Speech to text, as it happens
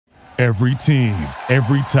Every team,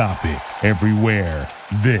 every topic, everywhere.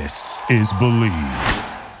 This is Believe.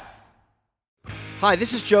 Hi,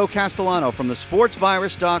 this is Joe Castellano from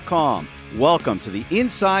thesportsvirus.com. Welcome to the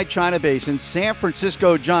Inside China Basin San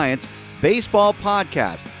Francisco Giants baseball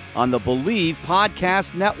podcast on the Believe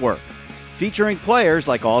Podcast Network, featuring players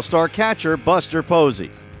like all-star catcher Buster Posey.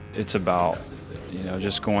 It's about,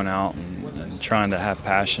 just going out and trying to have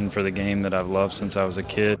passion for the game that I've loved since I was a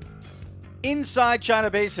kid. Inside China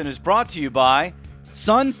Basin is brought to you by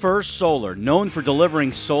Sun First Solar, known for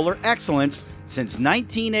delivering solar excellence since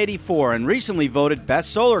 1984 and recently voted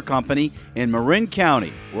Best Solar Company in Marin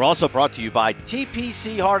County. We're also brought to you by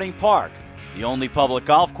TPC Harding Park, the only public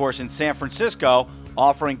golf course in San Francisco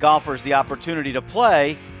offering golfers the opportunity to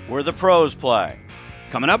play where the pros play.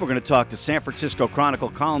 Coming up, we're going to talk to San Francisco Chronicle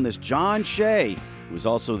columnist John Shea, who is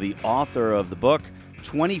also the author of the book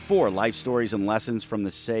 24 Life Stories and Lessons from the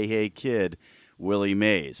Shea Kid, Willie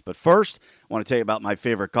Mays. But first, I want to tell you about my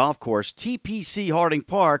favorite golf course, TPC Harding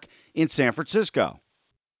Park in San Francisco.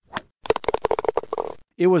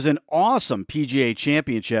 It was an awesome PGA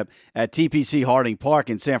championship at TPC Harding Park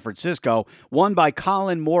in San Francisco, won by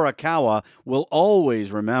Colin Morikawa. We'll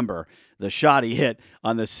always remember the shot he hit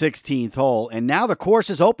on the 16th hole. And now the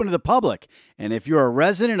course is open to the public. And if you're a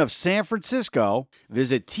resident of San Francisco,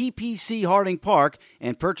 visit TPC Harding Park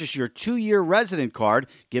and purchase your 2-year resident card,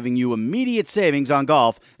 giving you immediate savings on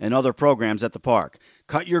golf and other programs at the park.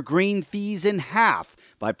 Cut your green fees in half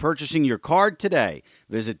by purchasing your card today.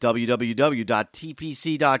 Visit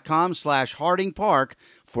www.tpc.com/Harding Park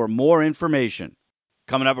for more information.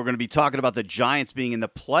 Coming up, we're going to be talking about the Giants being in the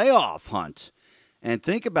playoff hunt. And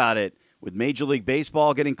think about it. With Major League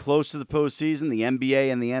Baseball getting close to the postseason, the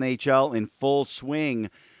NBA and the NHL in full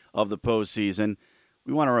swing of the postseason,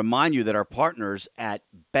 we want to remind you that our partners at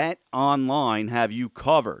Bet Online have you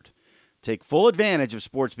covered. Take full advantage of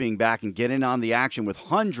sports being back and get in on the action with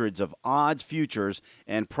hundreds of odds, futures,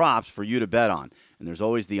 and props for you to bet on. And there's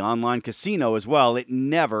always the online casino as well. It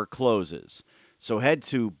never closes. So head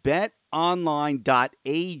to betonline.ag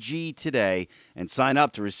today and sign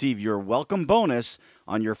up to receive your welcome bonus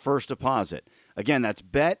on your first deposit. Again, that's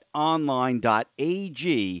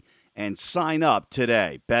betonline.ag and sign up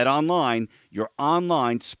today. BetOnline, your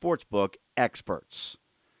online sportsbook experts.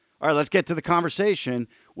 All right, let's get to the conversation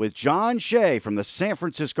with John Shea from the San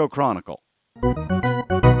Francisco Chronicle.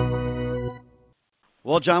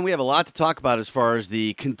 Well, John, we have a lot to talk about as far as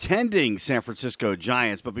the contending San Francisco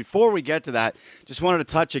Giants. But before we get to that, just wanted to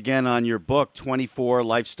touch again on your book, 24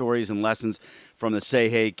 Life Stories and Lessons from the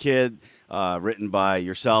Shea Kid, written by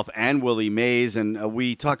yourself and Willie Mays. And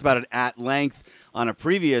we talked about it at length on a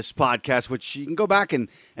previous podcast, which you can go back and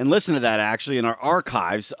listen to that actually in our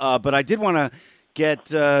archives. But I did want to get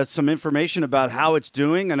some information about how it's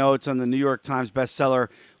doing. I know it's on the New York Times bestseller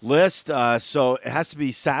list, so it has to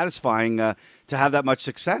be satisfying to have that much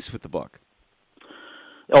success with the book.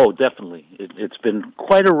 Oh, definitely. It's been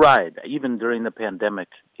quite a ride. Even during the pandemic,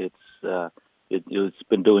 it's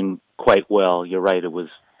been doing quite well. You're right. It was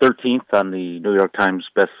 13th on the New York Times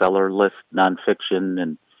bestseller list, nonfiction,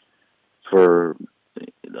 and for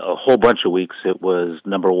a whole bunch of weeks it was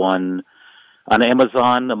number one on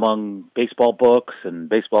Amazon among baseball books and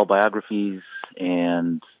baseball biographies,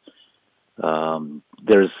 and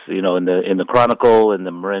there's in the Chronicle and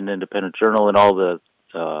the Marin Independent Journal and all the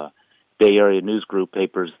Bay Area news group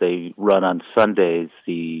papers, they run on Sundays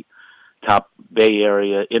the top Bay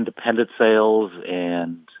Area independent sales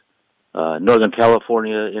and Northern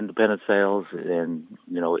California independent sales, and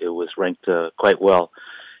it was ranked quite well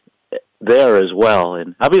there as well.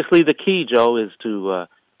 And obviously the key, Joe, is to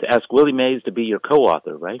ask Willie Mays to be your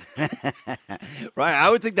co-author, right? Right. I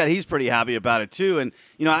would think that he's pretty happy about it, too. And,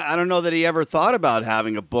 I don't know that he ever thought about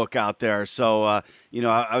having a book out there. So, I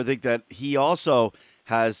would think that he also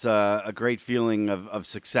has a great feeling of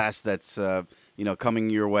success that's, coming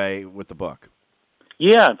your way with the book.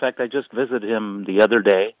 Yeah. In fact, I just visited him the other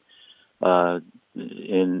day at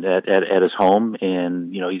his home,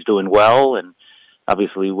 and, he's doing well, and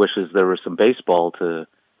obviously wishes there was some baseball to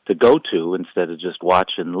go to instead of just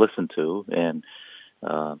watch and listen to. And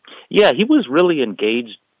he was really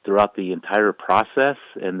engaged throughout the entire process,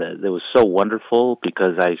 and it was so wonderful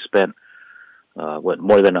because I spent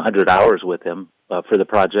more than 100 hours with him for the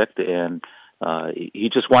project, and he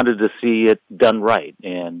just wanted to see it done right,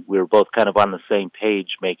 and we were both kind of on the same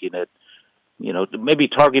page, making it maybe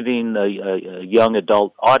targeting a young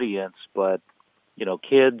adult audience, but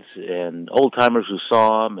kids and old timers who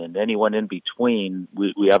saw him and anyone in between,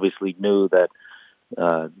 we obviously knew that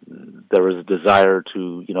there was a desire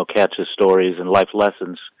to, catch his stories and life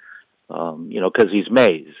lessons, because he's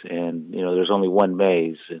Mays, and, there's only one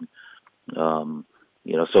Mays. And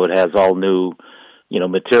So it has all new,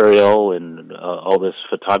 material and all this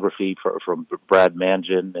photography from Brad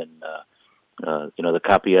Mangin and the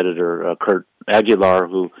copy editor Kurt Aguilar,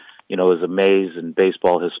 who is a Mays and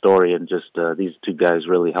baseball historian. Just these two guys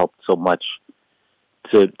really helped so much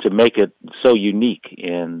to make it so unique,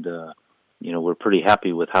 and we're pretty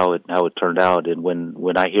happy with how it turned out. And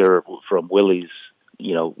when I hear from Willie's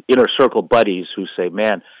inner circle buddies who say,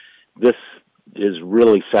 "Man, this is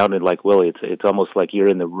really sounded like Willie," it's almost like you're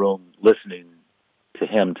in the room listening to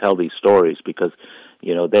him tell these stories, because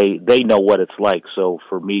they know what it's like. So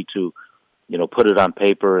for me to put it on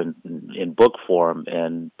paper and in book form,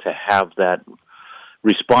 and to have that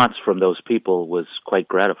response from those people was quite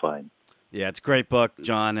gratifying. Yeah, it's a great book,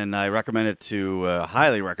 John, and I recommend it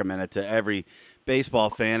highly recommend it to every baseball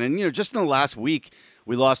fan. And, just in the last week,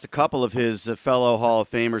 we lost a couple of his fellow Hall of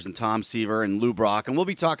Famers, and Tom Seaver and Lou Brock, and we'll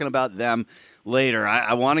be talking about them later.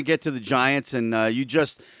 I want to get to the Giants, and you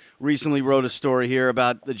just recently wrote a story here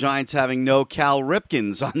about the Giants having no Cal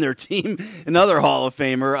Ripkins on their team, another Hall of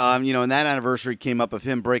Famer. And that anniversary came up of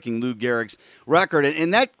him breaking Lou Gehrig's record,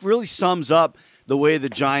 and that really sums up the way the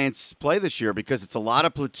Giants play this year, because it's a lot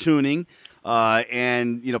of platooning,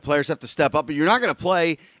 and players have to step up. But you're not going to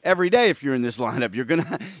play every day if you're in this lineup.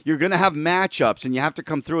 You're gonna have matchups, and you have to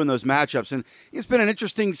come through in those matchups. And it's been an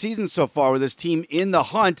interesting season so far with this team in the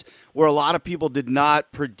hunt, where a lot of people did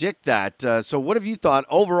not predict that. So what have you thought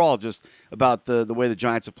overall just about the way the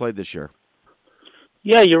Giants have played this year?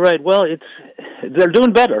 Yeah, you're right. Well, they're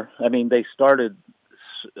doing better. I mean, they started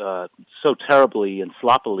so terribly and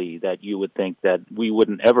sloppily that you would think that we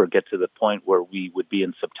wouldn't ever get to the point where we would be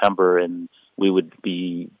in September and we would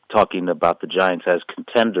be talking about the Giants as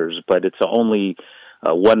contenders. But it's only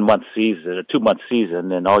a 1 month season, a 2 month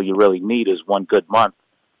season, and all you really need is one good month.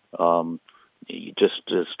 You just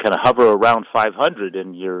kind of hover around 500,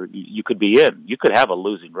 and you could be in. You could have a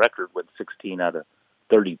losing record when 16 out of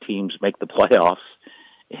 30 teams make the playoffs,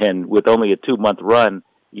 and with only a 2 month run,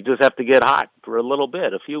 you just have to get hot for a little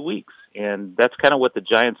bit, a few weeks. And that's kind of what the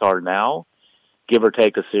Giants are now, give or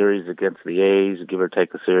take a series against the A's, give or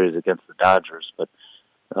take a series against the Dodgers. But,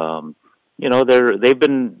 they've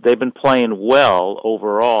been playing well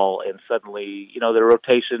overall, and suddenly, their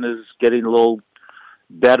rotation is getting a little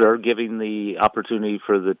better, giving the opportunity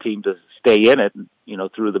for the team to stay in it,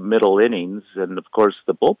 through the middle innings. And of course,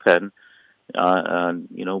 the bullpen,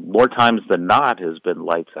 more times than not has been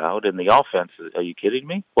lights out. And the offense, are you kidding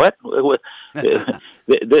me? What? You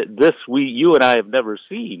and I have never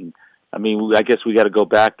seen. I mean, I guess we got to go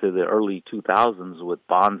back to the early 2000s with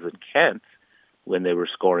Bonds and Kent, when they were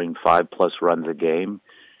scoring 5+ runs a game.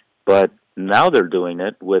 But now they're doing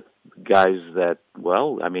it with guys that,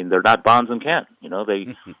 they're not Bonds and Kent.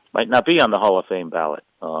 They might not be on the Hall of Fame ballot.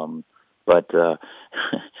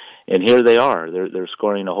 And here they are. They're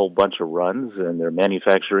scoring a whole bunch of runs, and they're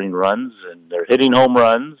manufacturing runs, and they're hitting home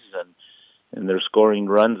runs, and they're scoring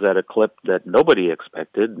runs at a clip that nobody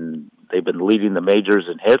expected. And they've been leading the majors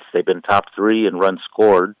in hits. They've been top 3 in runs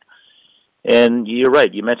scored. And you're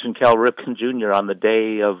right. You mentioned Cal Ripken Jr. on the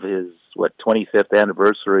day of his 25th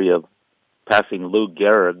anniversary of passing Lou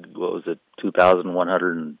Gehrig. What was it?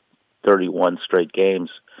 2,131 straight games.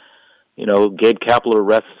 Gabe Kapler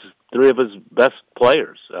rests 3 of his best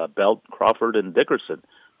players, Belt, Crawford, and Dickerson.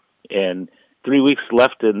 And 3 weeks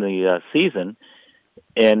left in the season.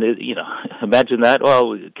 And, imagine that.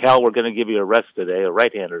 Well, Cal, we're going to give you a rest today. A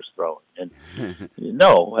right-hander's throwing. And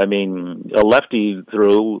no, a lefty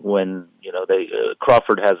threw when,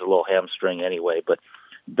 Crawford has a little hamstring anyway. But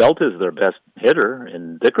Belt is their best hitter,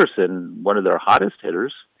 and Dickerson, one of their hottest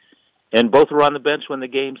hitters. And both were on the bench when the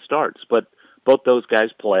game starts. But both those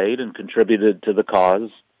guys played and contributed to the cause.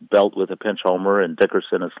 Belt with a pinch homer and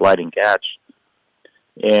Dickerson a sliding catch.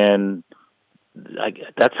 And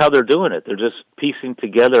that's how they're doing it. They're just piecing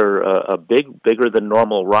together a bigger than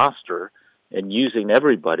normal roster and using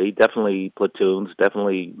everybody, definitely platoons,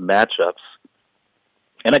 definitely matchups.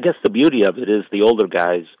 And I guess the beauty of it is the older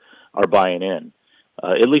guys are buying in,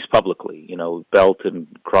 at least publicly. Belt and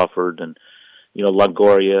Crawford and,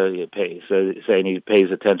 Longoria saying he pays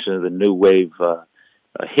attention to the new wave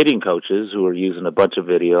hitting coaches who are using a bunch of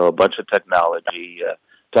video, a bunch of technology,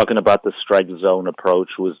 talking about the strike zone approach,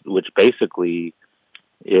 which basically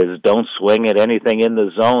is don't swing at anything in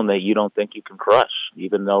the zone that you don't think you can crush,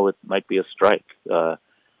 even though it might be a strike.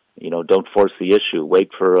 Don't force the issue.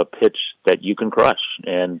 Wait for a pitch that you can crush.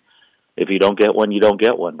 And if you don't get one, you don't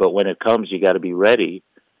get one. But when it comes, you got to be ready.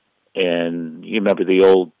 And you remember the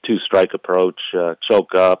old 2-strike approach,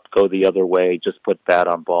 choke up, go the other way, just put bat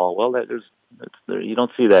on ball. Well, you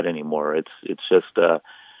don't see that anymore. It's just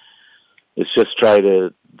It's just try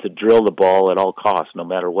to drill the ball at all costs, no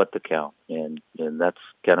matter what the count, and that's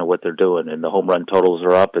kind of what they're doing. And the home run totals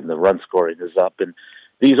are up, and the run scoring is up, and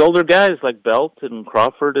these older guys like Belt and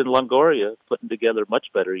Crawford and Longoria putting together much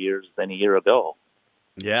better years than a year ago.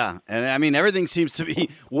 Yeah, and I mean, everything seems to be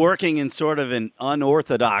working in sort of an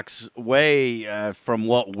unorthodox way from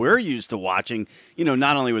what we're used to watching,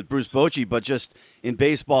 not only with Bruce Bochy, but just in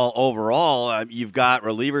baseball overall. You've got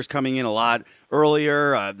relievers coming in a lot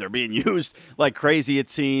earlier. They're being used like crazy, it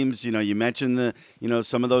seems. You mentioned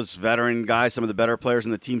some of those veteran guys, some of the better players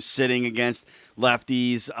in the team sitting against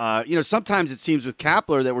lefties. Sometimes it seems with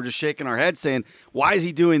Kapler that we're just shaking our heads saying, why is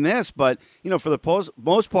he doing this? But, for the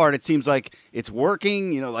most part, it seems like it's working.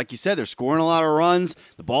 Like you said, they're scoring a lot of runs.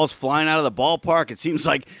 The ball's flying out of the ballpark. It seems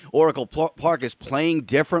like Oracle Park is playing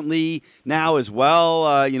differently now as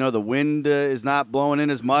well. The wind is not blowing in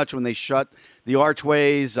as much when they shut the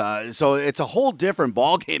archways. So it's a whole different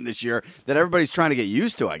ball game this year that everybody's trying to get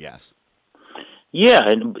used to, I guess. Yeah,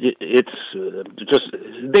 and it's just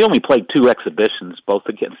they only played 2 exhibitions, both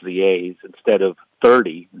against the A's, instead of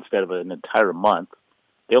 30, instead of an entire month.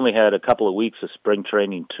 They only had a couple of weeks of spring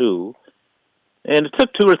training, too. And it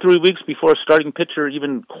took 2 or 3 weeks before a starting pitcher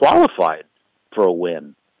even qualified for a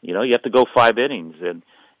win. You have to go 5 innings, and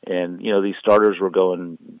these starters were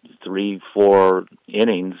going 3-4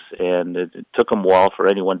 innings, and it took them a while for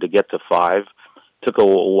anyone to get to 5. Took a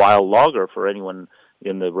while longer for anyone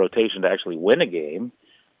in the rotation to actually win a game.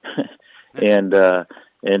 and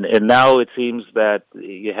now it seems that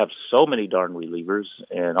you have so many darn relievers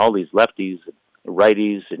and all these lefties,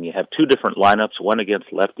 righties, and you have 2 different lineups, one against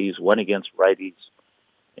lefties, one against righties.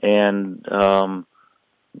 And, I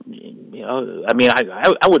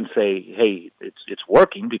wouldn't say, hey, it's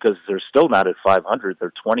working, because they're still not at 500.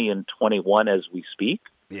 They're 20-21 as we speak.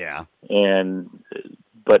 Yeah.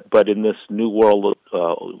 But in this new world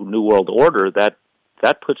order, that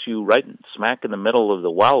puts you right smack in the middle of the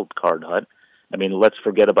wild card hunt. I mean, let's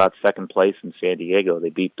forget about second place in San Diego. They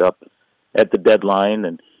beeped up at the deadline,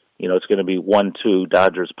 and it's going to be 1-2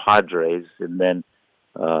 Dodgers Padres, and then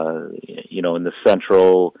in the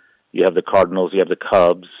Central you have the Cardinals, you have the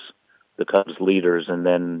Cubs leaders, and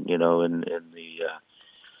then in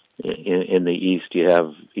the East you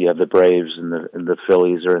have the Braves, and the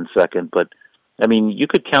Phillies are in second. But I mean, you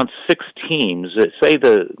could count 6 teams. Say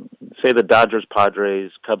the Dodgers,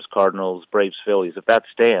 Padres, Cubs, Cardinals, Braves, Phillies. If that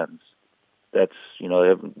stands, that's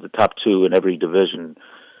the top 2 in every division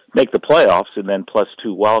make the playoffs, and then plus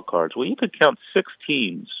 2 wild cards. Well, you could count 6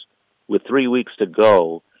 teams with 3 weeks to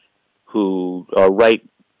go who are right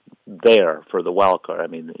there for the wild card. I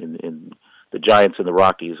mean, in the Giants and the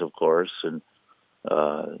Rockies, of course, and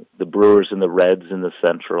the Brewers and the Reds in the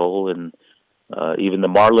Central, and even the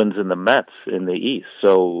Marlins and the Mets in the East.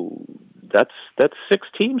 So that's 6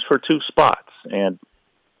 teams for 2 spots, and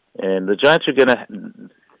the Giants are going to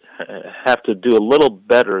have to do a little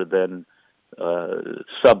better than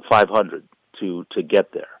sub 500 to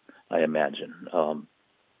get there, I imagine.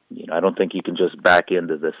 I don't think you can just back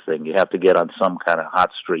into this thing. You have to get on some kind of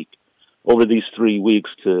hot streak over these 3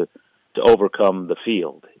 weeks to overcome the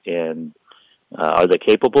field. And are they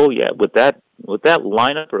capable? Yeah, with that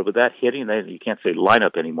lineup, or with that hitting, you can't say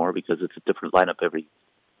lineup anymore because it's a different lineup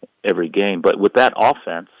every game. But with that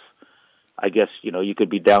offense, I guess you could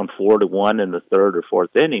be down 4-1 in the 3rd or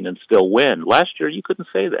 4th inning and still win. Last year you couldn't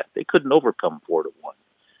say that; they couldn't overcome 4-1,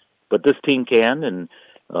 but this team can.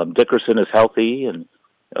 And Dickerson is healthy, and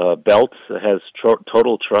Belt has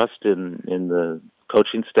total trust in the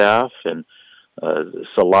coaching staff, and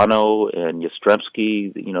Solano and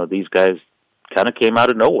Yastrzemski. These guys kind of came out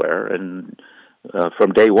of nowhere, and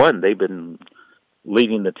from day one they've been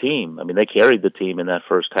leading the team. I mean, they carried the team in that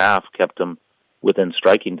first half, kept them within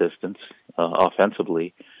striking distance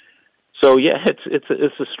offensively. So yeah, it's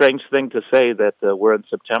a strange thing to say that we're in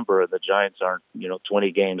September and the Giants aren't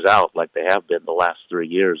 20 games out like they have been the last 3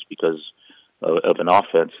 years because of an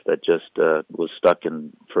offense that just was stuck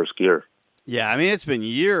in first gear. Yeah, I mean, it's been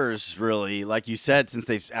years, really, like you said, since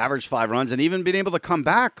they've averaged 5 runs and even been able to come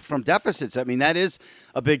back from deficits. I mean, that is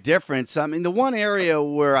a big difference. I mean, the one area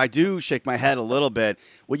where I do shake my head a little bit,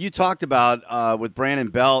 what you talked about with Brandon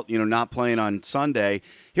Belt, not playing on Sunday,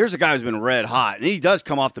 here's a guy who's been red hot, and he does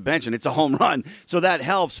come off the bench, and it's a home run, so that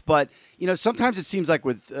helps. But, sometimes it seems like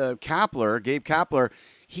with Gabe Kapler,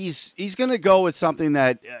 he's going to go with something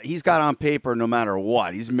that he's got on paper no matter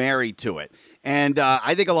what. He's married to it. And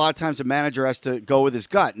I think a lot of times a manager has to go with his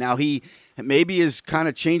gut. Now, he maybe is kind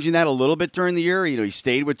of changing that a little bit during the year. He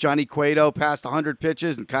stayed with Johnny Cueto past 100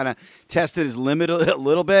 pitches and kind of tested his limit a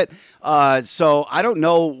little bit. So I don't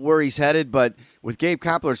know where he's headed, but with Gabe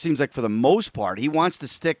Kapler, it seems like for the most part, he wants to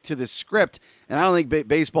stick to the script, and I don't think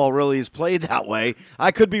baseball really is played that way.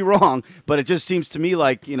 I could be wrong, but it just seems to me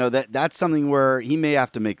like, that's something where he may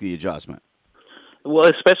have to make the adjustment. Well,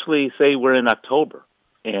 especially, say, we're in October,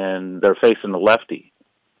 and they're facing a lefty.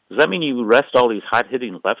 Does that mean you rest all these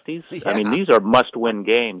hot-hitting lefties? Yeah. I mean, these are must-win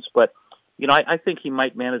games, but I think he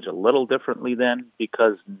might manage a little differently then,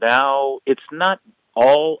 because now it's not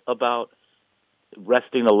all about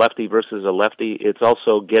resting a lefty versus a lefty. It's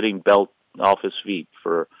also getting Belt off his feet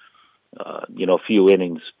for, a few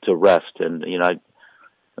innings to rest. And, I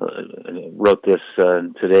wrote this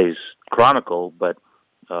in today's Chronicle, but,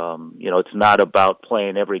 it's not about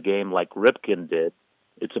playing every game like Ripken did.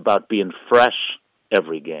 It's about being fresh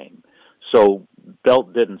every game. So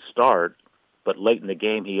Belt didn't start, but late in the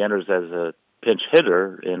game, he enters as a pinch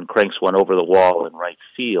hitter and cranks one over the wall in right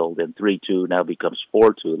field, and 3-2 now becomes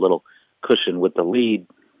 4-2, a little cushion with the lead,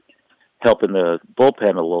 helping the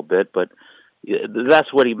bullpen a little bit. But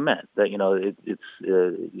that's what he meant, that,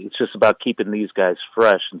 it's just about keeping these guys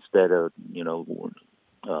fresh instead of,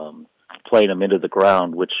 playing them into the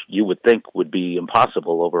ground, which you would think would be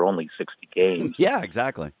impossible over only 60 games. Yeah,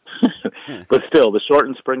 exactly. But still, the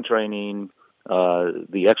shortened spring training,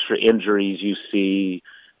 the extra injuries you see,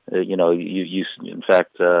 you in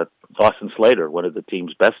fact, Austin Slater, one of the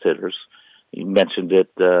team's best hitters, he mentioned it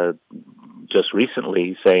just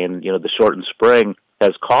recently, saying, the shortened spring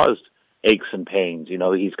has caused aches and pains.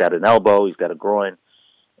 He's got an elbow, he's got a groin,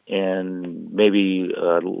 and maybe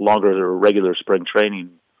longer regular spring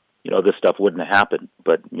training, this stuff wouldn't have happened.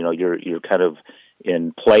 But, you're kind of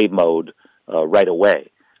in play mode right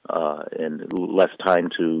away, and less time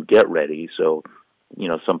to get ready. So,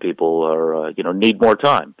 some people are, need more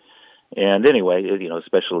time. And anyway,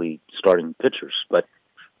 especially starting pitchers. But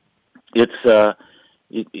it's, I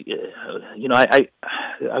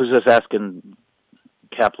was just asking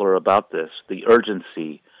Kapler about this, the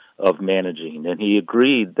urgency of managing, and he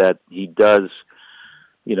agreed that he does,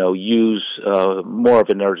 use more of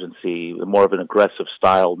an urgency, more of an aggressive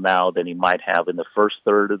style now than he might have in the first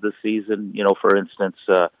third of the season. For instance,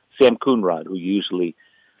 Sam Coonrod, who usually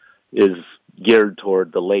is geared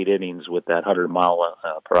toward the late innings with that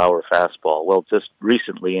 100-mile-per-hour fastball. Well, just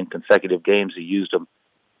recently in consecutive games, he used him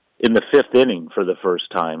in the fifth inning for the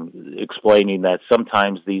first time, explaining that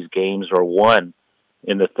sometimes these games are won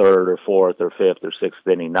in the third or fourth or fifth or sixth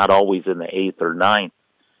inning, not always in the eighth or ninth.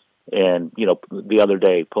 And, the other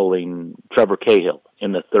day pulling Trevor Cahill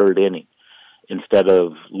in the third inning instead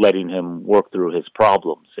of letting him work through his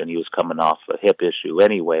problems. And he was coming off a hip issue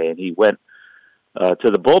anyway, and he went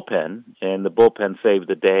to the bullpen, and the bullpen saved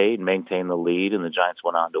the day and maintained the lead, and the Giants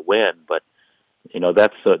went on to win. But,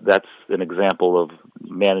 that's an example of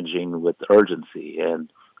managing with urgency and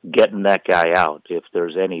getting that guy out if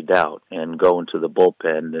there's any doubt, and going to the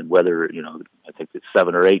bullpen, and whether, I think it's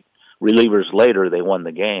 7 or 8 relievers later, they won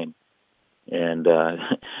the game. And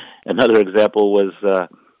another example was,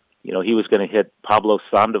 he was going to hit Pablo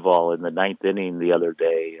Sandoval in the ninth inning the other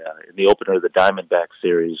day in the opener of the Diamondback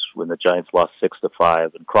series when the Giants lost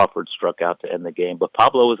 6-5, and Crawford struck out to end the game. But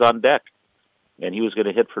Pablo was on deck, and he was going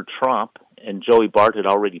to hit for Trump, and Joey Bart had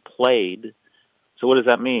already played. So what does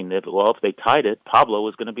that mean? If they tied it, Pablo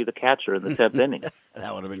was going to be the catcher in the 10th inning.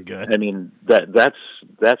 That would have been good. I mean, that's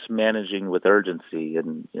managing with urgency,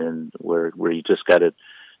 and where you just got to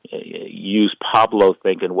use Pablo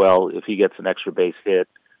thinking, well, if he gets an extra base hit,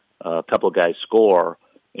 a couple of guys score,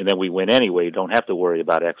 and then we win anyway. You don't have to worry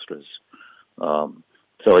about extras. So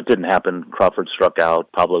it didn't happen. Crawford struck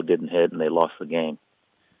out. Pablo didn't hit, and they lost the game.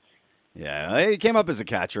 Yeah, he came up as a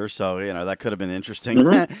catcher, so that could have been interesting.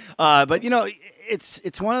 Mm-hmm. But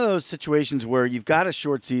it's one of those situations where you've got a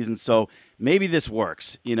short season, so maybe this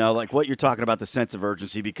works. Like what you're talking about, the sense of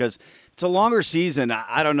urgency, because it's a longer season.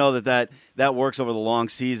 I don't know that works over the long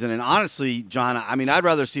season. And honestly, John, I mean, I'd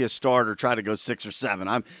rather see a starter try to go 6 or 7.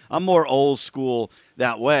 I'm more old school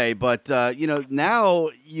that way. But now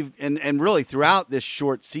you've and really throughout this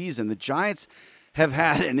short season, the Giants have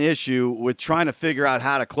had an issue with trying to figure out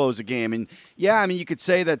how to close a game. And yeah, I mean, you could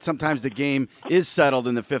say that sometimes the game is settled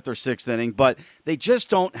in the 5th or 6th inning, but they just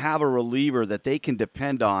don't have a reliever that they can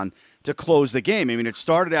depend on to close the game. I mean, it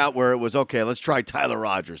started out where it was, okay, let's try Tyler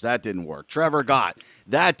Rogers. That didn't work. Trevor Gott.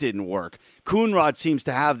 That didn't work. Coonrod seems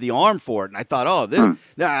to have the arm for it. And I thought,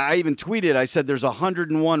 I even tweeted, I said there's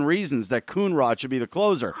 101 reasons that Coonrod should be the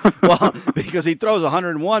closer. Well, because he throws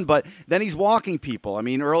 101, but then he's walking people. I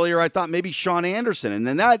mean, earlier I thought maybe Sean Anderson, and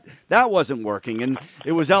then that wasn't working. And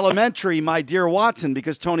it was elementary, my dear Watson,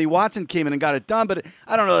 because Tony Watson came in and got it done. But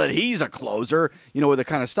I don't know that he's a closer, with the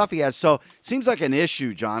kind of stuff he has. So it seems like an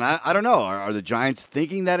issue, John. I don't know. Are the Giants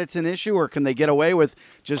thinking that it's an issue, or can they get away with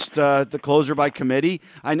just the closer by committee?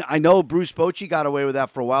 I know Bruce Bochy got away with that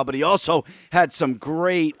for a while, but he also had some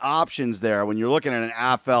great options there. When you're looking at an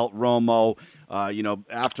Affelt, Romo,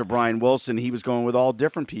 after Brian Wilson, he was going with all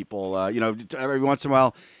different people. Every once in a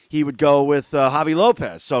while, he would go with Javi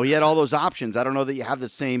Lopez. So he had all those options. I don't know that you have the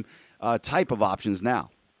same type of options now.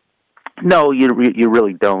 No, you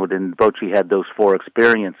really don't. And Bochy had those 4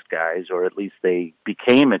 experienced guys, or at least they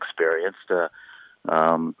became experienced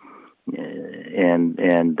and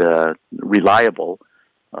reliable.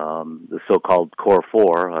 The so-called Core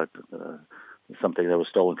 4, something that was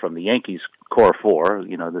stolen from the Yankees Core 4.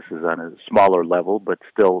 This is on a smaller level, but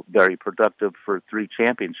still very productive for 3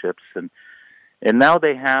 championships. And now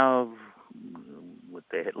they have,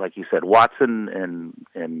 like you said, Watson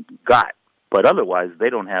and Gott. But otherwise, they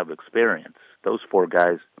don't have experience. Those 4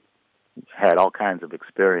 guys had all kinds of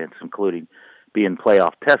experience, including being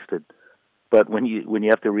playoff tested. But when you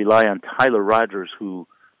have to rely on Tyler Rogers, who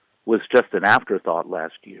was just an afterthought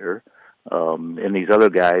last year, and these other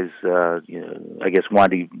guys, I guess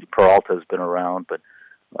Wandy Peralta's been around, but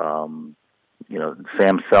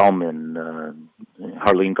Sam Selman,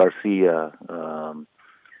 Harleen Garcia,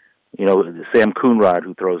 Sam Coonrod,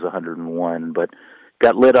 who throws 101, but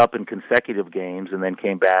got lit up in consecutive games and then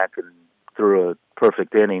came back and threw a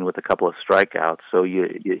perfect inning with a couple of strikeouts. So you're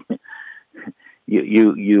going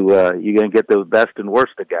to get the best and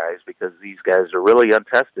worst of guys, because these guys are really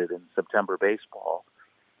untested in September baseball.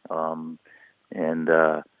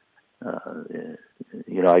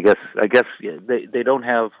 I guess they don't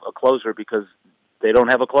have a closer because they don't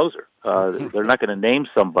have a closer. They're not going to name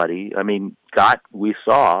somebody. I mean, Gott, we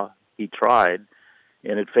saw, he tried,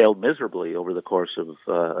 and it failed miserably over the course of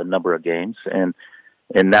a number of games. And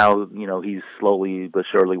now, he's slowly but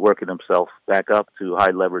surely working himself back up to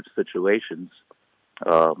high leverage situations.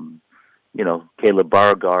 Caleb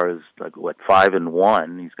Beauregard is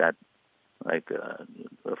 5-1. He's got a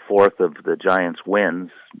fourth of the Giants' wins,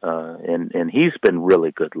 and he's been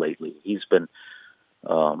really good lately. He's been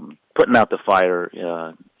putting out the fire,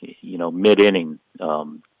 mid-inning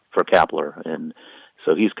for Kapler, and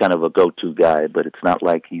so he's kind of a go-to guy. But it's not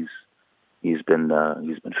like he's been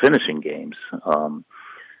finishing games. I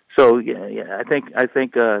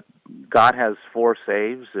think Gott has 4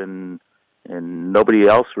 saves, and nobody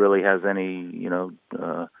else really has any.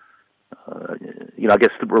 I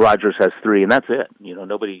guess Rogers has 3, and that's it.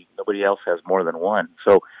 Nobody else has more than 1.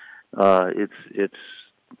 So it's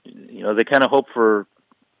they kind of hope for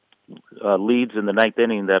leads in the 9th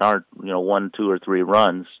inning that aren't 1, 2, or 3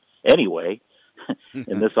 runs anyway.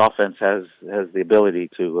 And this offense has the ability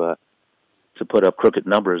to put up crooked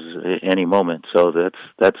numbers at any moment. So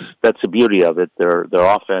that's the beauty of it. Their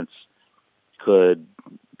offense could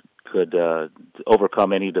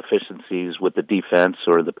overcome any deficiencies with the defense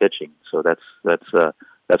or the pitching. So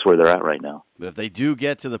that's where they're at right now. But if they do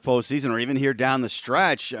get to the postseason, or even here down the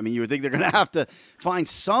stretch, I mean, you would think they're going to have to find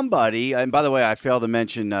somebody. And by the way, I failed to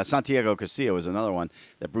mention Santiago Casilla was another one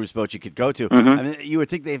that Bruce Bochy could go to. Mm-hmm. I mean, you would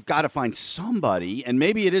think they've got to find somebody, and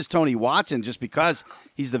maybe it is Tony Watson, just because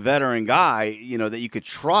he's the veteran guy, that you could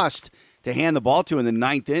trust to hand the ball to in the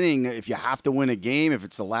 9th inning if you have to win a game, if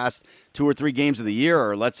it's the last 2 or 3 games of the year,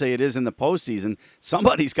 or let's say it is in the postseason.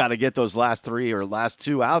 Somebody's got to get those last 3 or last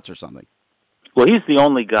 2 outs or something. Well, he's the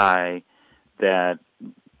only guy that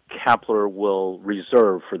Kapler will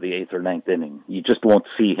reserve for the 8th or 9th inning. You just won't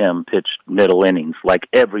see him pitch middle innings like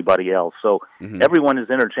everybody else. So everyone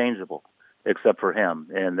is interchangeable except for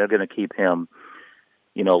him, and they're going to keep him,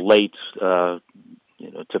 late, to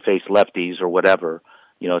face lefties or whatever.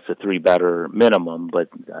 It's a 3-batter minimum, but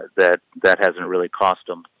that hasn't really cost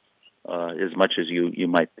them as much as you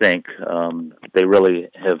might think. They really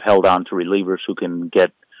have held on to relievers who can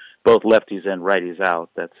get both lefties and righties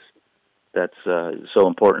out. That's so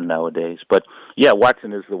important nowadays. But yeah,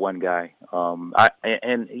 Watson is the one guy.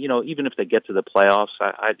 Even if they get to the playoffs,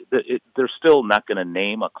 they're still not going to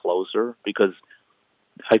name a closer, because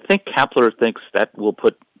I think Kapler thinks that will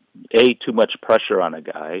put A, too much pressure on a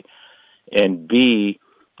guy, and B,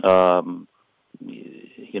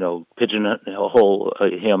 pigeonhole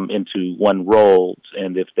him into one role,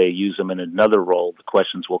 and if they use him in another role, the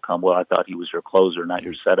questions will come, well, I thought he was your closer, not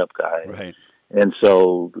your setup guy. Right. And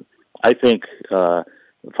so I think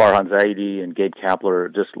Farhan Zaidi and Gabe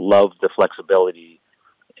Kapler just love the flexibility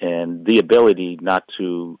and the ability not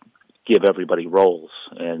to give everybody roles,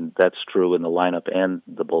 and that's true in the lineup and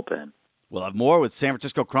the bullpen. We'll have more with San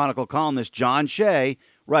Francisco Chronicle columnist John Shea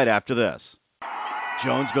right after this.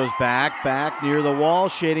 Jones goes back near the wall,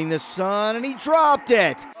 shading the sun, and he dropped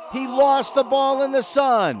it. He lost the ball in the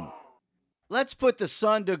sun. Let's put the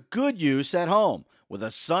sun to good use at home with a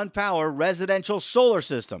SunPower residential solar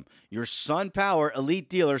system. Your SunPower elite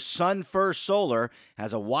dealer, Sun First Solar,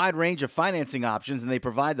 has a wide range of financing options, and they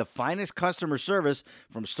provide the finest customer service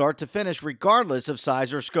from start to finish, regardless of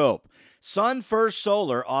size or scope. Sun First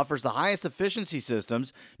Solar offers the highest efficiency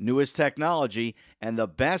systems, newest technology, and the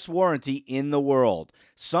best warranty in the world.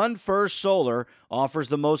 Sun First Solar offers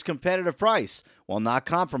the most competitive price while not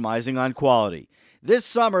compromising on quality. This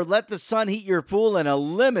summer, let the sun heat your pool and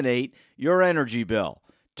eliminate your energy bill.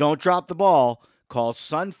 Don't drop the ball. Call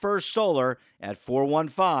Sun First Solar at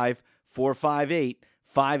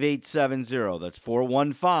 415-458-5870. That's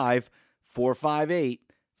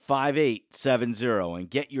 415-458-5870.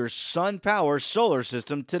 And get your SunPower solar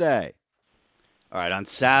system today. All right, on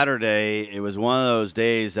Saturday, it was one of those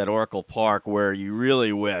days at Oracle Park where you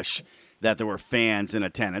really wish that there were fans in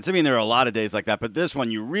attendance. I mean, there are a lot of days like that, but this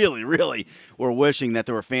one you really, really were wishing that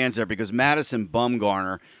there were fans there because Madison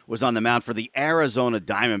Bumgarner was on the mound for the Arizona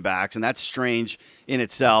Diamondbacks, and that's strange in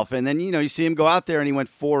itself. And then, you see him go out there, and he went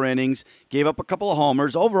 4 innings, gave up a couple of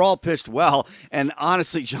homers, overall pitched well. And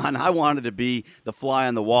honestly, John, I wanted to be the fly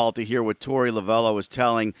on the wall to hear what Torey Lovullo was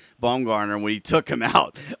telling Bumgarner when he took him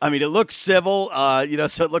out. I mean, it looked civil,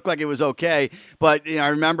 so it looked like it was okay. But I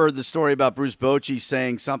remember the story about Bruce Bochy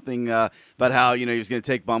saying something about how, he was going to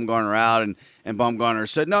take Bumgarner out, and Bumgarner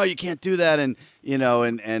said, no, you can't do that, and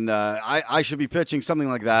I should be pitching, something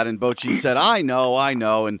like that. And Bochy said, I know,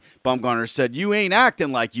 and Bumgarner said, you ain't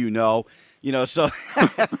acting like so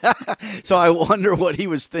so I wonder what he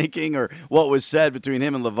was thinking or what was said between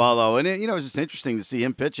him and Lovullo. And, it was just interesting to see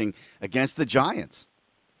him pitching against the Giants.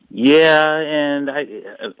 Yeah, and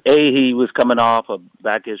he was coming off a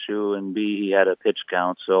back issue, and B, he had a pitch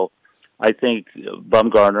count, so I think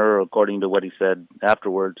Bumgarner, according to what he said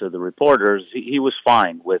afterward to the reporters, he was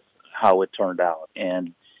fine with how it turned out,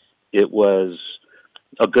 and it was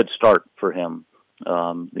a good start for him.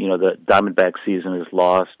 The Diamondback season is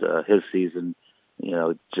lost. His season,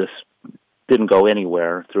 just didn't go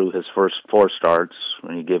anywhere through his first 4 starts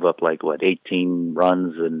when he gave up 18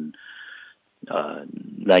 runs and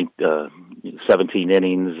 17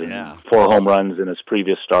 innings and 4 home runs in his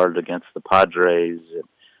previous start against the Padres.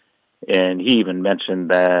 And he even mentioned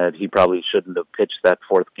that he probably shouldn't have pitched that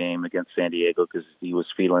 4th game against San Diego because he was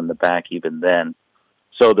feeling the back even then.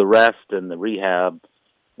 So the rest and the rehab,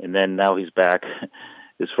 and then now he's back,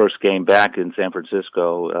 his first game back in San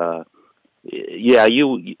Francisco.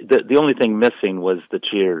 The only thing missing was the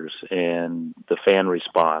cheers and the fan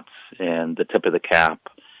response and the tip of the cap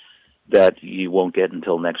that you won't get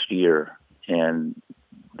until next year. And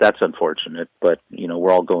that's unfortunate, but,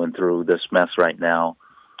 we're all going through this mess right now.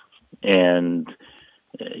 And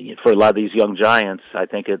for a lot of these young Giants, I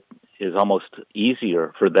think it is almost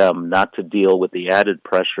easier for them not to deal with the added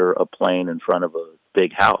pressure of playing in front of a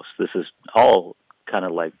big house. This is all kind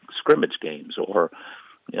of like scrimmage games or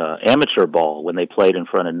amateur ball when they played in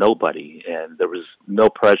front of nobody. And there was no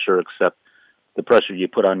pressure except the pressure you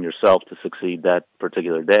put on yourself to succeed that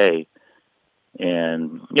particular day.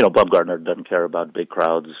 And, Bumgarner doesn't care about big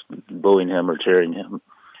crowds booing him or cheering him.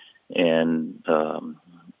 And,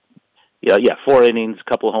 4 innings,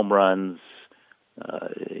 couple of home runs.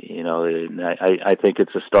 I think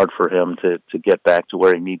it's a start for him to get back to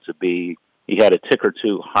where he needs to be. He had a tick or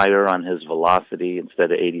two higher on his velocity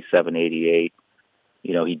instead of 87, 88.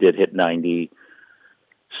 He did hit 90.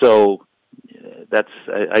 So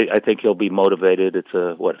I think he'll be motivated. It's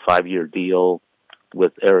a 5-year deal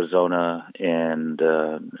with Arizona, and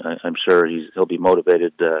I'm sure he'll be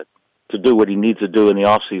motivated to do what he needs to do in the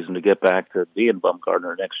offseason to get back to being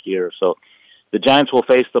Bumgarner next year. So the Giants will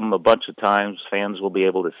face them a bunch of times. Fans will be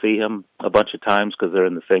able to see him a bunch of times because they're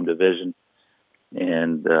in the same division.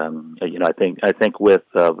 And I think with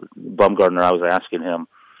Bumgarner, I was asking him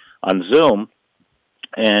on Zoom,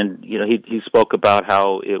 and he spoke about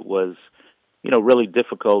how it was really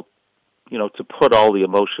difficult to put all the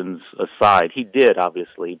emotions aside. He did,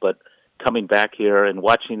 obviously, but coming back here and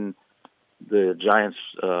watching the Giants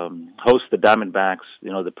host the Diamondbacks,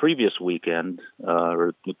 the previous weekend,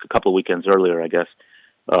 or a couple of weekends earlier, I guess,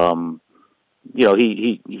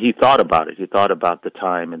 he thought about it. He thought about the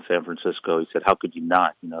time in San Francisco. He said, how could you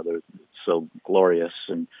not? They're so glorious.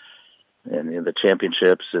 And and in the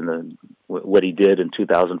championships and what he did in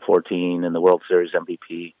 2014 and the World Series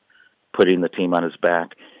MVP, putting the team on his back.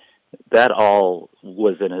 That all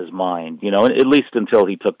was in his mind, at least until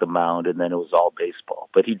he took the mound, and then it was all baseball.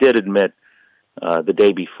 But he did admit the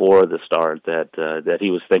day before the start that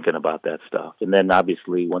he was thinking about that stuff. And then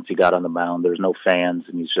obviously once he got on the mound, there's no fans,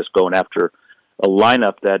 and he's just going after a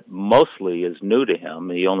lineup that mostly is new to him.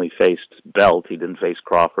 He only faced Belt. He didn't face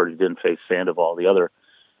Crawford. He didn't face Sandoval. The other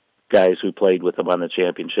guys who played with him on the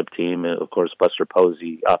championship team, of course, Buster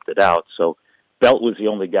Posey opted out. So Belt was the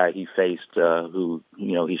only guy he faced who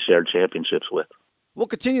he shared championships with. We'll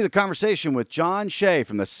continue the conversation with John Shea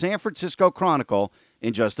from the San Francisco Chronicle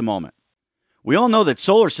in just a moment. We all know that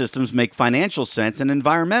solar systems make financial sense and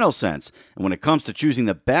environmental sense. And when it comes to choosing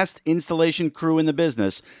the best installation crew in the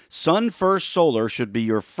business, Sun First Solar should be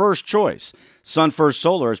your first choice. Sun First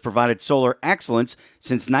Solar has provided solar excellence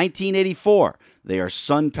since 1984. They are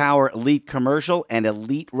SunPower Elite Commercial and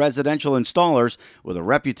Elite Residential installers with a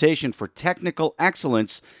reputation for technical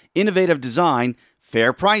excellence, innovative design,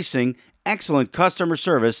 fair pricing, excellent customer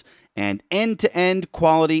service, and end-to-end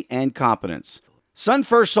quality and competence. Sun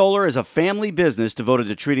First Solar is a family business devoted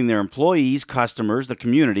to treating their employees, customers, the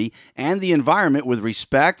community, and the environment with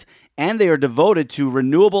respect, and they are devoted to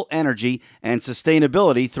renewable energy and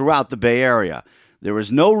sustainability throughout the Bay Area. There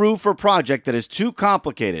is no roof or project that is too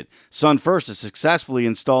complicated. Sun First has successfully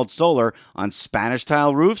installed solar on Spanish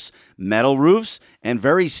tile roofs, metal roofs, and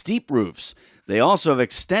very steep roofs. They also have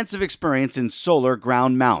extensive experience in solar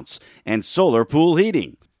ground mounts and solar pool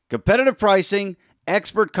heating. Competitive pricing,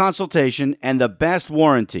 expert consultation, and the best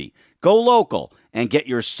warranty. Go local and get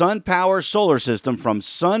your SunPower solar system from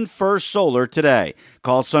Sun First Solar today.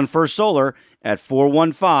 Call Sun First Solar at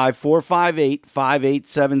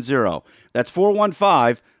 415-458-5870. That's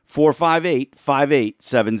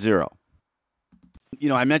 415-458-5870.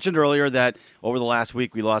 I mentioned earlier that over the last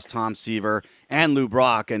week we lost Tom Seaver and Lou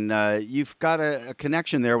Brock, and you've got a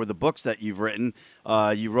connection there with the books that you've written.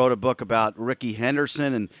 You wrote a book about Ricky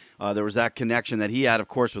Henderson, and there was that connection that he had, of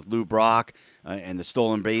course, with Lou Brock and the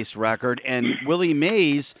stolen base record. And Willie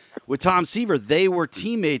Mays with Tom Seaver, they were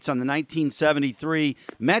teammates on the 1973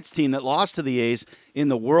 Mets team that lost to the A's in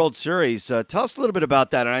the World Series. Tell us a little bit about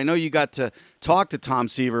that. And I know you got to talk to Tom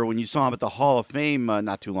Seaver when you saw him at the Hall of Fame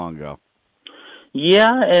not too long ago.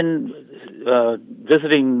 Yeah, and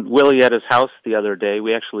visiting Willie at his house the other day,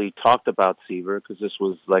 we actually talked about Seaver because this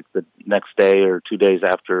was like the next day or 2 days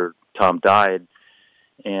after Tom died.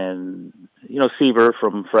 And, Seaver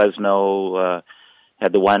from Fresno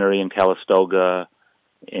had the winery in Calistoga,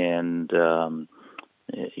 and,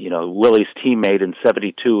 Willie's teammate in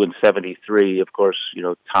 72 and 73, of course,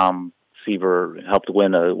 Tom Seaver helped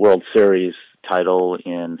win a World Series title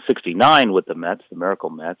in 69 with the Mets, the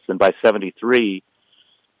Miracle Mets. And by 73,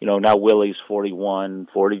 now Willie's 41,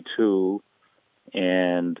 42,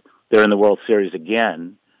 and they're in the World Series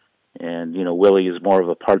again. And, Willie is more of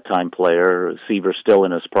a part-time player. Seaver's still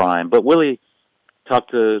in his prime. But Willie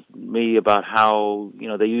talked to me about how,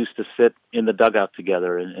 they used to sit in the dugout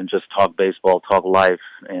together and just talk baseball, talk life.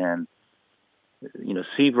 And,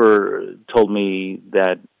 Seaver told me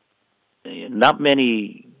that not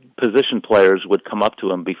many position players would come up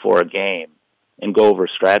to him before a game and go over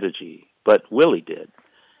strategy, but Willie did.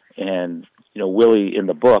 And, Willie in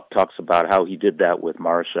the book talks about how he did that with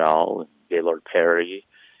Marshall and Gaylord Perry,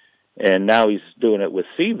 and now he's doing it with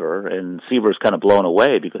Seaver, and Seaver's kind of blown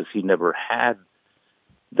away because he never had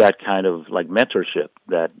that kind of like mentorship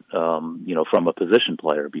that, from a position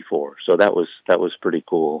player before. So that was pretty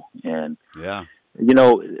cool. And, yeah, and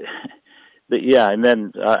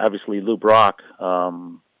then obviously Lou Brock,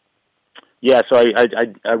 so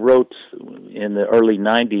I wrote in the early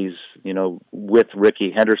 90s, with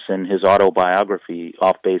Ricky Henderson, his autobiography,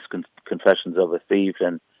 Off-Base Confessions of a Thief.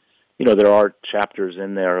 And, there are chapters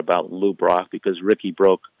in there about Lou Brock because Ricky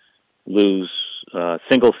broke Lou's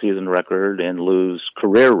single-season record and Lou's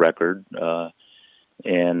career record.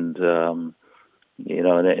 And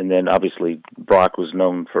then obviously Brock was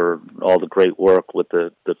known for all the great work with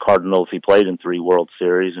the Cardinals. He played in 3 World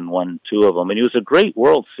Series and won 2 of them. And he was a great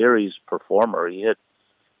World Series performer. He hit,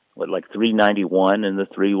 391 in the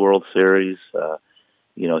 3 World Series.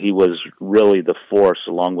 He was really the force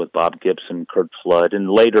along with Bob Gibson, Kurt Flood, and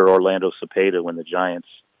later Orlando Cepeda when the Giants,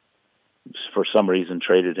 for some reason,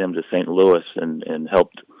 traded him to St. Louis and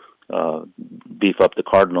helped beef up the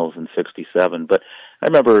Cardinals in '67. But I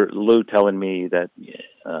remember Lou telling me that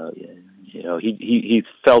he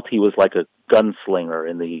felt he was like a gunslinger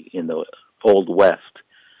in the Old West,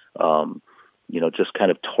 just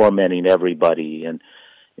kind of tormenting everybody. And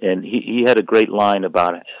And he had a great line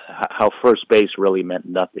about how first base really meant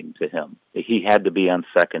nothing to him. He had to be on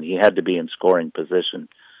second. He had to be in scoring position.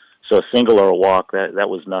 So a single or a walk, that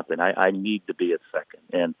was nothing. I need to be at second.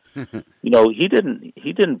 And he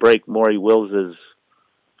didn't break Maury Wills's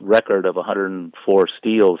record of 104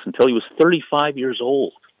 steals until he was 35 years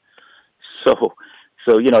old. So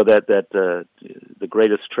that the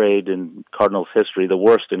greatest trade in Cardinals history, the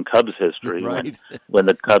worst in Cubs history, right. when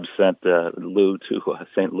the Cubs sent Lou to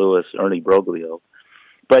St. Louis, Ernie Broglio.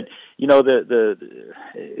 But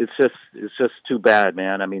it's just too bad,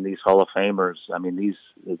 man. I mean, these Hall of Famers. I mean,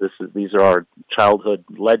 these are our childhood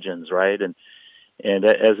legends, right? And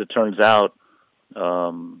as it turns out,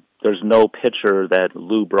 there's no pitcher that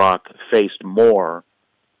Lou Brock faced more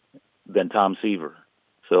than Tom Seaver.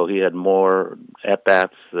 So he had more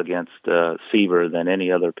at-bats against Seaver than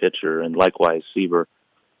any other pitcher, and likewise, Seaver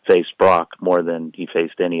faced Brock more than he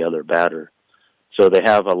faced any other batter. So they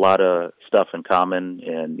have a lot of stuff in common,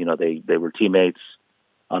 and they were teammates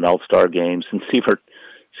on All-Star games. And Seaver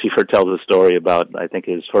tells a story about, I think,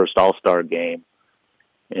 his first All-Star game,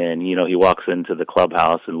 and he walks into the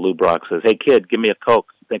clubhouse, and Lou Brock says, "Hey kid, give me a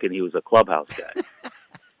Coke," thinking he was a clubhouse guy.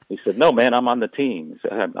 He said, "No, man, I'm on the team." He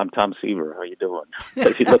said, "I'm Tom Seaver. How you doing?"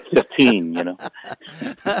 Because he looked 15,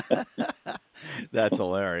 That's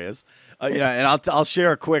hilarious. And I'll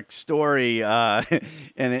share a quick story,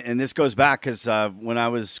 and this goes back because when I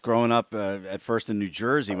was growing up at first in New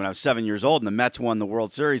Jersey, when I was 7 years old, and the Mets won the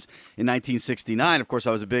World Series in 1969. Of course,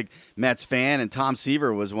 I was a big Mets fan, and Tom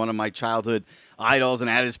Seaver was one of my childhood idols, and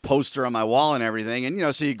I had his poster on my wall and everything.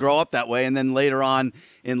 And so you grow up that way, and then later on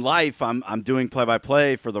in life, I'm doing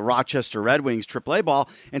play-by-play for the Rochester Red Wings AAA ball,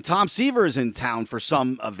 and Tom Seaver is in town for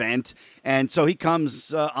some event, and so he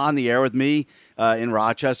comes on the air with me in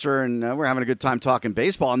Rochester, and we're having a good time talking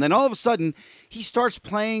baseball. And then all of a sudden, he starts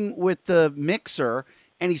playing with the mixer,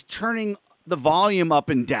 and he's turning the volume up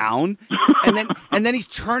and down, and then he's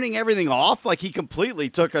turning everything off. Like he completely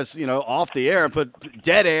took us, off the air and put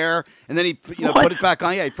dead air, and then he, put it back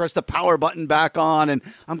on. Yeah, he pressed the power button back on, and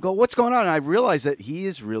I'm going, "What's going on?" And I realized that he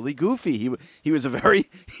is really goofy. He was a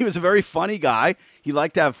very funny guy. He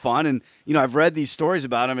liked to have fun, and I've read these stories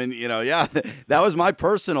about him, and that was my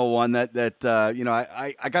personal one that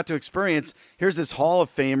I got to experience. Here's this Hall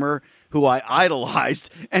of Famer who I idolized,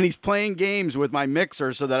 and he's playing games with my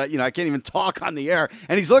mixer so that I can't even talk on the air,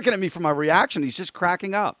 and he's looking at me for my reaction. He's just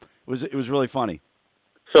cracking up. It was really funny.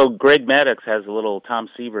 So Greg Maddox has a little Tom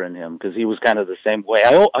Seaver in him because he was kind of the same way.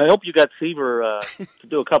 I hope you got Seaver to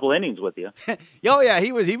do a couple innings with you. Oh yeah,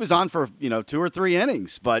 he was on for 2 or 3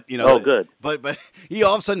 innings, but oh good. But he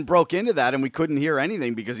all of a sudden broke into that, and we couldn't hear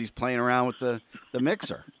anything because he's playing around with the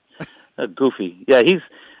mixer. Goofy, yeah.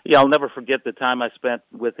 I'll never forget the time I spent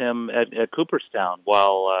with him at Cooperstown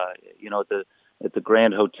while at the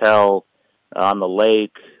Grand Hotel on the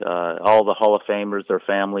lake. All the Hall of Famers, their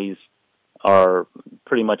families are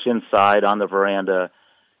pretty much inside on the veranda,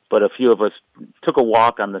 but a few of us took a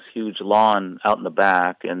walk on this huge lawn out in the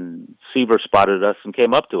back, and Seaver spotted us and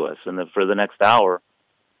came up to us. And for the next hour,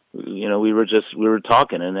 we were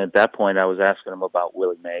talking. And at that point, I was asking him about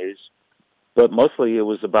Willie Mays, but mostly it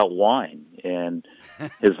was about wine and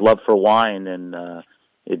his love for wine. And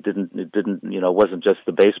it wasn't just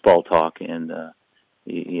the baseball talk. And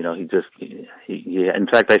in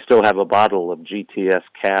fact, I still have a bottle of GTS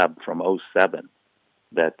Cab from '07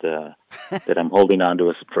 that I'm holding on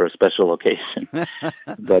to for a special occasion.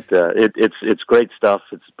 But it's great stuff.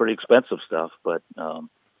 It's pretty expensive stuff, but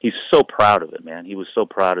he's so proud of it, man. He was so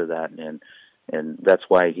proud of that, and that's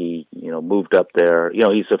why he moved up there.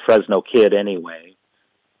 He's a Fresno kid anyway.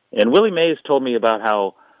 And Willie Mays told me about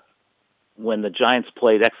how when the Giants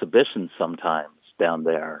played exhibitions sometimes down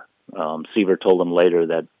there, Seaver told him later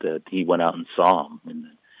that he went out and saw him, and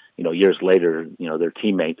years later, they're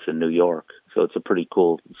teammates in New York. So it's a pretty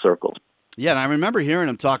cool circle. Yeah, and I remember hearing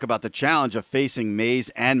him talk about the challenge of facing Mays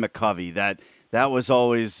and McCovey. That was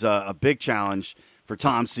always a big challenge for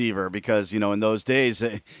Tom Seaver because in those days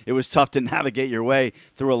it was tough to navigate your way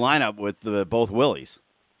through a lineup with both Willies.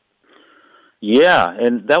 Yeah,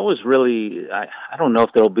 and that was really I don't know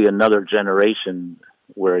if there'll be another generation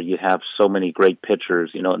where you have so many great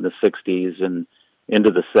pitchers, in the 60s and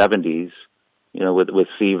into the 70s, with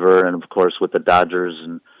Seaver and, of course, with the Dodgers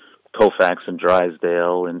and Koufax and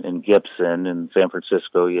Drysdale and Gibson. And San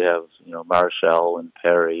Francisco, you have, Marshall and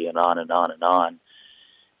Perry and on and on and on.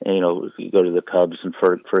 And, you go to the Cubs and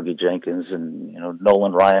Fergie Jenkins and,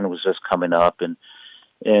 Nolan Ryan was just coming up. And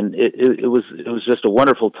it was just a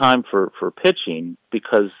wonderful time for pitching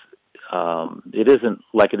because it isn't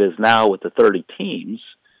like it is now with the 30 teams.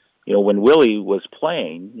 When Willie was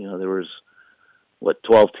playing, there was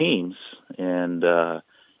 12 teams, and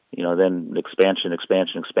then expansion,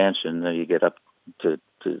 then you get up to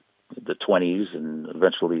the 20s and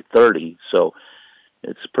eventually 30. So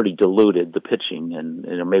it's pretty diluted, the pitching,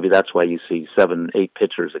 and maybe that's why you see 7-8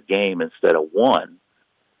 pitchers a game instead of one.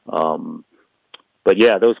 But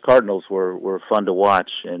yeah, those Cardinals were fun to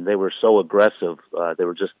watch, and they were so aggressive. They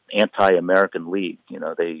were just anti-American league.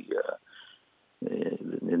 They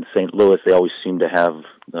in St. Louis, they always seem to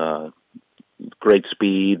have great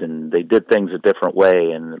speed, and they did things a different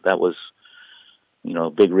way, and that was, a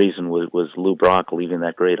big reason was Lou Brock leading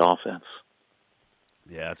that great offense.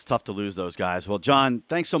 Yeah, it's tough to lose those guys. Well, John,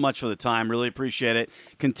 thanks so much for the time. Really appreciate it.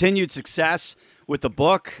 Continued success with the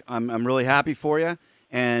book. I'm really happy for you.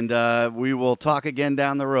 And we will talk again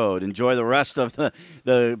down the road. Enjoy the rest of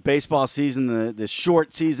the baseball season, the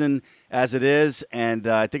short season as it is. And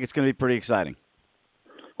I think it's going to be pretty exciting.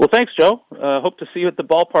 Well, thanks, Joe. Hope to see you at the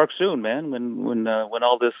ballpark soon, man, when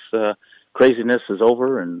all this craziness is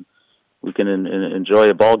over and we can enjoy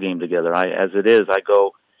a ball game together. As it is, I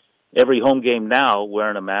go every home game now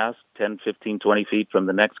wearing a mask 10, 15, 20 feet from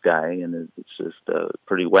the next guy, and it's just a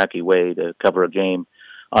pretty wacky way to cover a game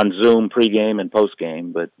on Zoom pregame and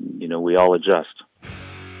postgame, but, we all adjust.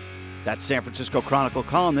 That's San Francisco Chronicle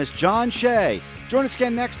columnist John Shea. Join us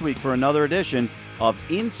again next week for another edition of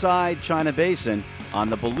Inside China Basin on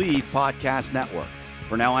the Believe Podcast Network.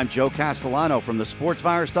 For now, I'm Joe Castellano from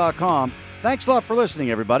thesportsvirus.com. Thanks a lot for listening,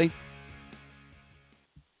 everybody.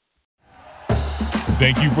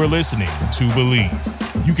 Thank you for listening to Believe.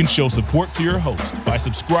 You can show support to your host by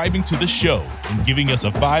subscribing to the show and giving us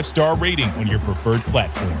a 5-star rating on your preferred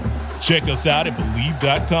platform. Check us out at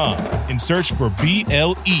Believe.com and search for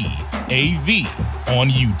BLEAV on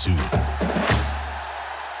YouTube.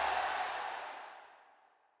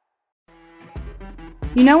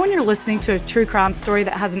 When you're listening to a true crime story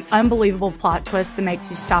that has an unbelievable plot twist that makes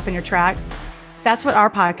you stop in your tracks? That's what our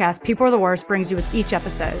podcast, People Are the Worst, brings you with each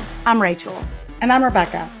episode. I'm Rachel. And I'm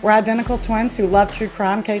Rebecca. We're identical twins who love true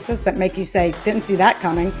crime cases that make you say, didn't see that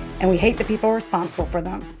coming, and we hate the people responsible for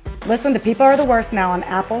them. Listen to People Are the Worst now on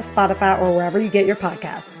Apple, Spotify, or wherever you get your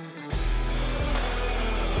podcasts.